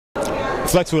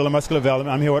Flex Wheeler, Muscular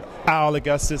Development. I'm here with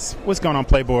Auguste. What's going on,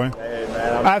 Playboy? Hey,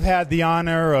 man. I've had the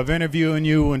honor of interviewing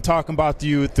you and talking about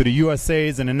you through the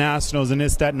USAs and the Nationals and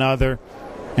this, that, and other.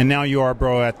 And now you are,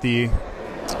 bro, at the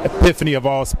epiphany of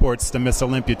all sports, the Miss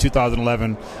Olympia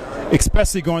 2011.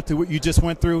 Especially going through what you just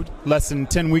went through less than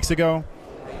 10 weeks ago.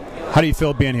 How do you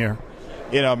feel being here?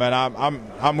 You know, man,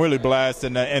 I'm really blessed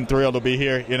and thrilled to be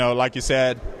here. You know, like you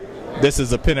said, this is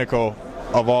the pinnacle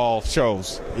of all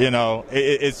shows. You know,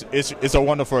 it's a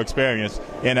wonderful experience,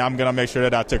 and I'm gonna make sure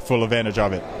that I took full advantage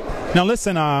of it. Now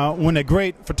listen, when the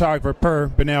great photographer Per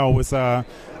Bennell was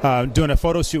doing a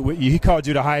photo shoot with you, he called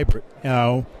you the hybrid.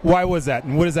 Why was that,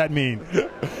 and what does that mean?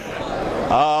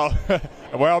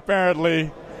 Well,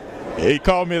 apparently he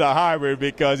called me the hybrid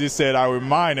because he said I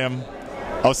remind him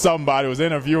of somebody who's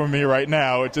interviewing me right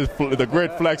now, which is the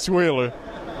great Flex Wheeler,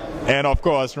 and of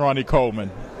course Ronnie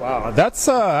Coleman. Wow, that's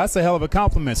a hell of a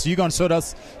compliment. So you're gonna show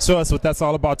us what that's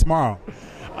all about tomorrow?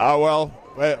 Well,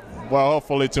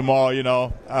 hopefully tomorrow. You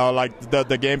know, like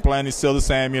the game plan is still the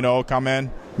same. You know, come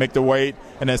in, make the weight,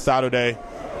 and then Saturday,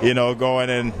 you know,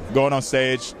 going on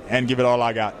stage and give it all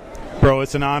I got. Bro,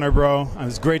 it's an honor, bro.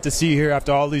 It's great to see you here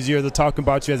after all these years of talking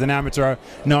about you as an amateur.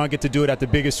 Now I get to do it at the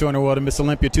biggest show in the world, Miss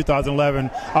Olympia 2011.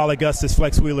 Auguste,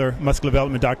 Flex Wheeler,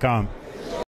 MuscularDevelopment.com.